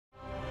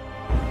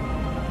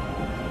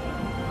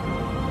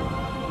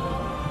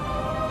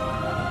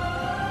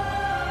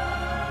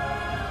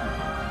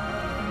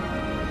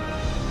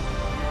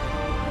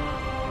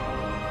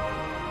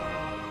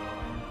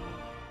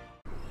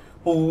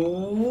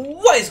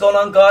What is going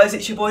on, guys?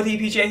 It's your boy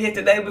DPJ here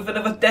today with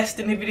another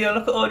Destiny video.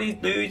 Look at all these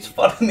dudes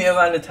following me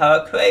around the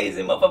tower,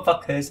 crazy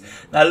motherfuckers.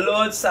 Now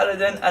Lord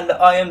Saladin and the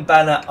Iron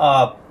Banner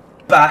are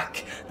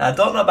back. Now I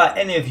don't know about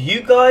any of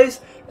you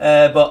guys,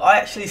 but I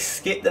actually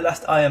skipped the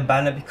last Iron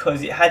Banner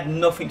because it had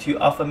nothing to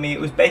offer me.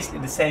 It was basically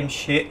the same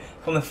shit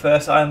from the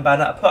first Iron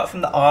Banner, apart from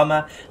the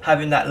armor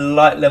having that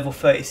light level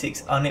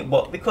 36 on it.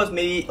 But because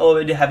me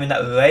already having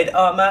that raid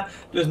armor,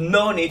 there's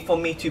no need for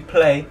me to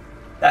play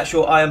the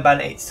actual Iron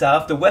Banner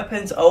itself. The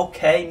weapons,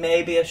 okay,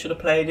 maybe I should have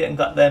played it and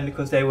got them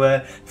because they were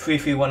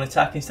 331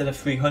 attack instead of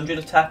 300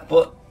 attack,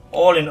 but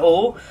all in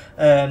all,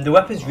 the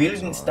weapons really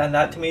didn't stand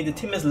out to me. The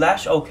Timur's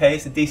Lash, okay,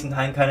 it's a decent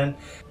hand cannon.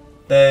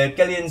 The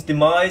Gellion's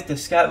Demise, the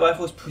scout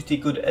rifle is pretty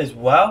good as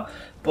well,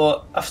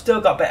 but I've still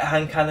got better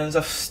hand cannons,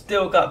 I've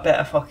still got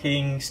better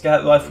fucking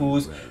scout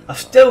rifles. I've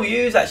still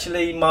used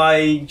actually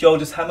my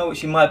Jolder's Hammer,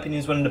 which in my opinion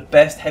is one of the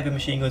best heavy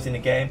machine guns in the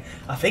game.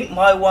 I think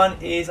my one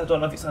is, I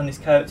don't know if it's on this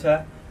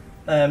character.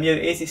 Yeah,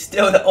 it is. It's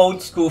still the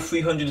old school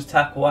 300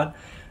 attack one.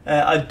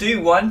 I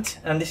do want,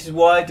 and this is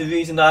why the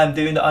reason that I'm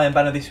doing the Iron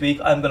Banner this week,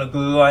 I'm going to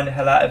grind the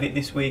hell out of it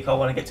this week. I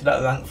want to get to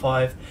that rank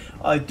 5.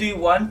 I do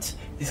want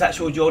this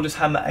actual Jolder's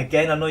Hammer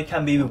again. I know you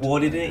can be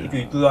rewarded in it if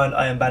you grind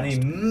Iron Banner.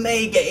 You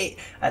may get it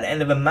at the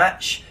end of a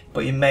match,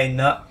 but you may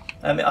not.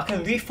 I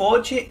can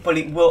reforge it, but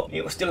it will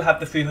still have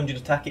the 300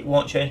 attack. It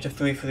won't change to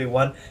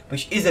 331,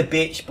 which is a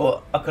bitch,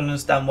 but I can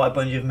understand why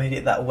Bungie have made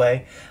it that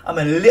way. I'm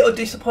a little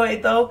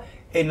disappointed though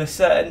in a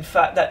certain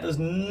fact that there's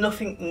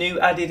nothing new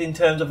added in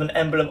terms of an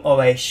emblem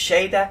or a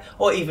shader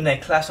or even a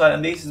class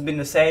item. This has been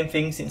the same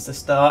thing since the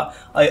start.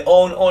 I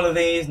own all of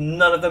these,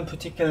 none of them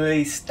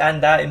particularly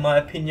stand out in my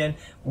opinion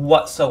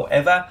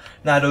whatsoever.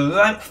 Now the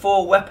rank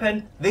 4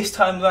 weapon this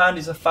time round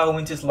is a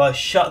Farwinter's Light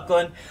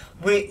shotgun,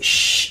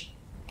 which,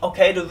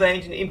 okay, the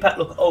range and the impact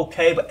look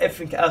okay, but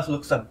everything else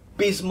looks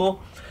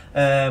abysmal.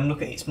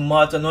 Look at its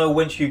mods. I know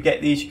once you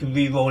get these you can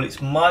re-roll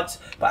its mods,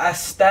 but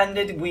as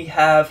standard we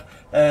have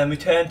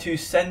return to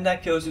sender,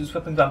 kills this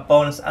weapon, grant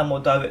bonus ammo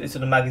directly to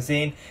the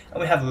magazine, and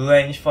we have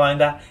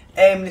rangefinder.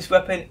 Aim this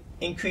weapon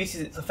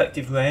increases its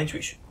effective range,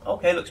 which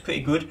okay, looks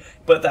pretty good,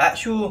 but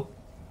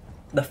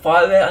the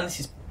fire rate on this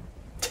is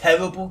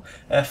terrible.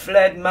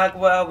 Flared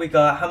magwell, we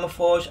got hammer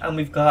forge, and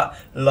we've got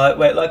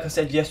lightweight. Like I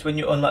said, yes, when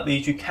you unlock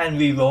these you can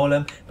re-roll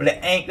them, but it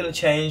ain't going to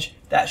change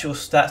the actual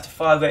stats. The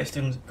fire rate is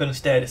still going to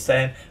stay the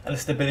same, and the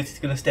stability is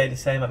going to stay the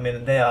same. I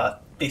mean, they are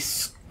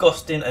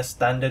disgusting as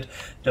standard.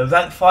 The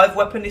rank 5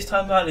 weapon this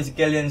time around is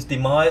Gellion's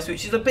Demise,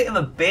 which is a bit of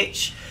a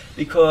bitch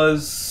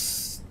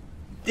because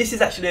this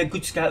is actually a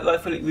good scout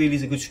rifle. It really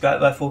is a good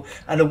scout rifle,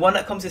 and the one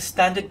that comes as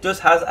standard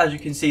does have, as you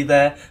can see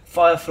there,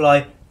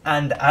 Firefly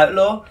and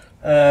Outlaw,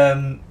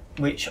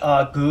 which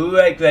are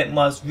great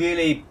mods,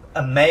 really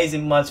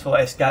amazing mods for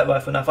a scout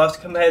rifle. Now if I was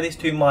to compare this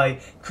to my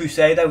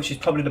Crusader, which is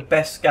probably the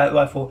best scout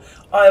rifle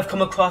I have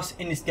come across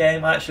in this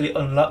game, I actually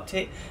unlocked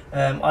it.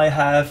 I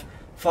have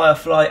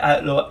Firefly,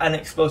 Outlaw and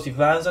explosive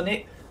rounds on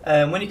it.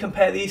 When you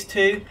compare these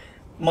two,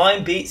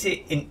 mine beats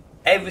it in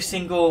every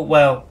single,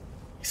 well,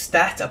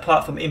 stat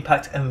apart from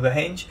impact and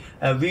range.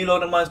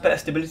 Reload on mine's better,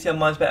 stability on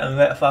mine's better, and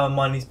rate of fire on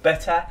mine is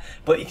better,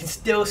 but you can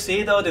still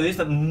see though there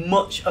isn't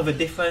much of a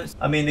difference.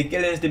 I mean, the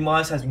Gellion's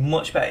Demise has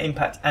much better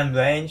impact and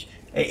range.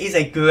 It is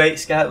a great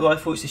scout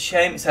rifle. It's a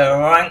shame it's a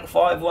rank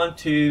 5 one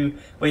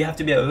where you have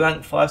to be a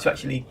rank 5 to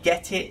actually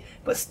get it,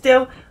 but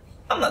still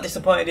I'm not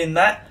disappointed in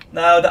that.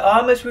 Now the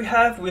armors we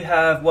have,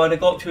 well, they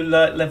go up to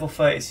level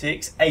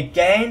 36.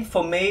 Again,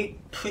 for me,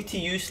 pretty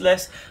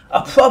useless.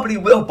 I probably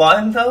will buy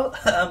them though.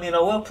 I mean, I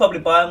will probably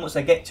buy them once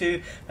I get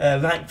to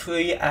rank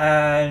 3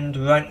 and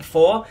rank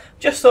 4,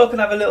 just so I can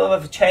have a little bit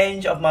of a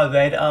change of my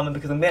raid armor,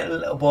 because I'm getting a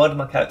little bored of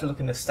my character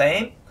looking the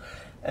same.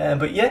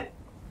 But yeah,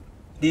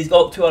 these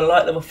go up to a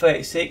light level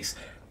 36.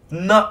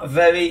 Not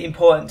very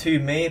important to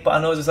me, but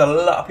I know there's a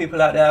lot of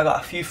people out there. I've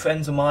got a few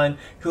friends of mine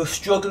who are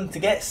struggling to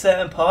get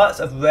certain parts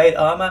of raid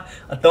armor.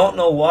 I don't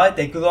know why.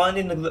 They're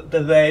grinding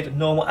the raid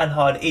normal and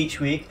hard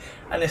each week,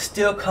 and they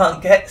still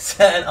can't get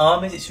certain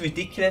armors. It's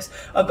ridiculous.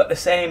 I've got the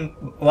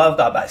same, well, I've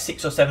got about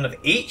 6 or 7 of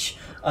each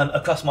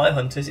across my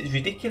hunters. It's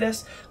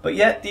ridiculous. But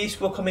yeah, these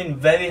will come in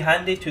very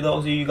handy to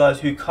those of you guys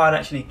who can't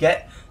actually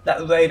get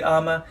that raid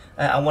armor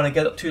and want to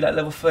get up to that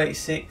level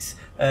 36.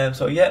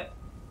 So yeah,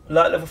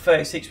 light level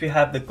 36, we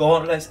have the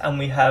gauntlets and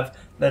we have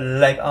the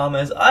leg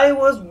armors. I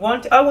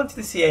wanted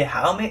to see a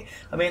helmet.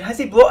 I mean, has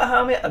he brought a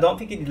helmet? I don't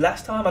think he did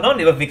last time. I don't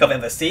even think I've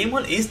ever seen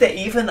one. Is there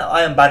even an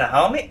Iron Banner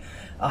helmet?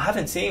 I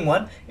haven't seen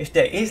one. If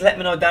there is, let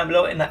me know down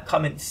below in that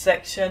comment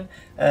section.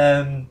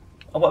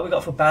 What we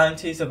got for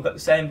bounties? Have we got the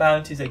same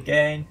bounties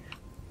again?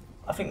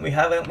 I think we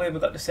have, haven't we?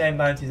 We've got the same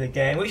bounties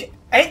again, which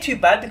ain't too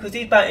bad because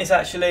these bounties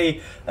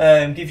actually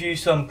give you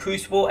some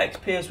Crucible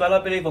XP as well, I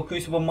believe, or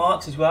Crucible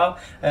marks as well.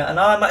 And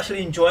I'm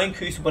actually enjoying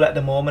Crucible at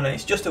the moment, and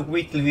it's just a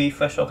weekly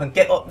refresh, so I can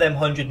get up them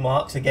 100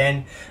 marks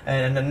again,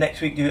 and then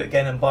next week do it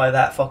again and buy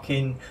that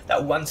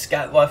one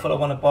scout rifle I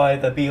want to buy,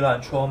 the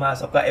Beeline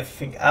Traumas. I've got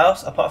everything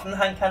else apart from the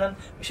hand cannon,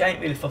 which I ain't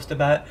really fussed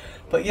about.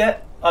 But yeah,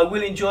 I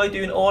will enjoy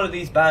doing all of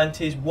these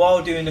bounties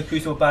while doing the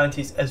Crucible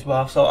bounties as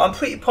well. So I'm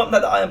pretty pumped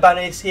that the Iron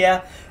Banner is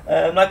here.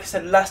 Like I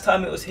said, last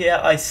time it was here,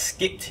 I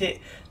skipped it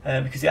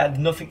because it had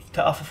nothing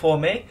to offer for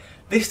me.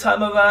 This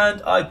time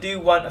around, I do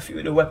want a few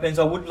of the weapons.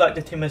 I would like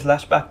the Timmer's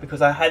Lashback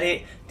because I had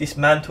it,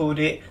 dismantled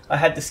it. I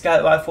had the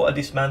Scout Rifle, I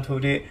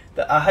dismantled it.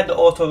 I had the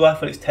Auto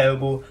Rifle, it's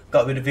terrible,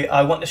 got rid of it.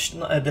 I want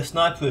the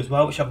Sniper as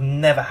well, which I've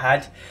never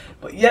had.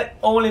 But yeah,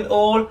 all in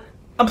all,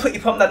 I'm pretty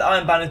pumped that the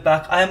Iron Banner's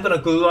back. I am going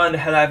to grind the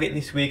hell out of it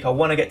this week. I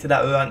want to get to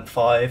that rank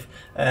 5.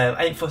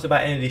 I ain't fussed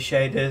about any of these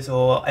shaders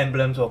or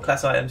emblems or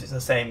class items. It's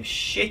the same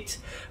shit.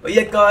 But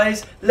yeah,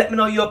 guys, let me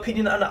know your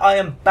opinion on the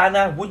Iron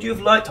Banner. Would you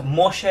have liked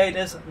more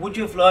shaders? Would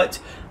you have liked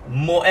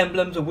more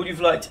emblems? Or would you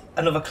have liked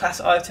another class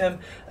item?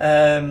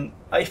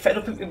 Are you fed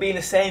up with being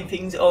the same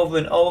things over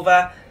and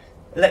over?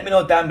 Let me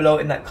know down below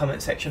in that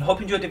comment section. Hope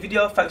you enjoyed the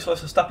video. Thanks for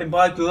stopping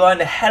by. Grind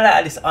the hell out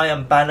of this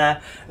Iron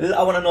Banner.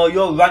 I want to know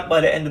your rank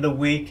by the end of the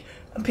week.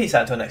 And peace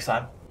out until next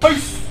time.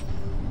 Peace!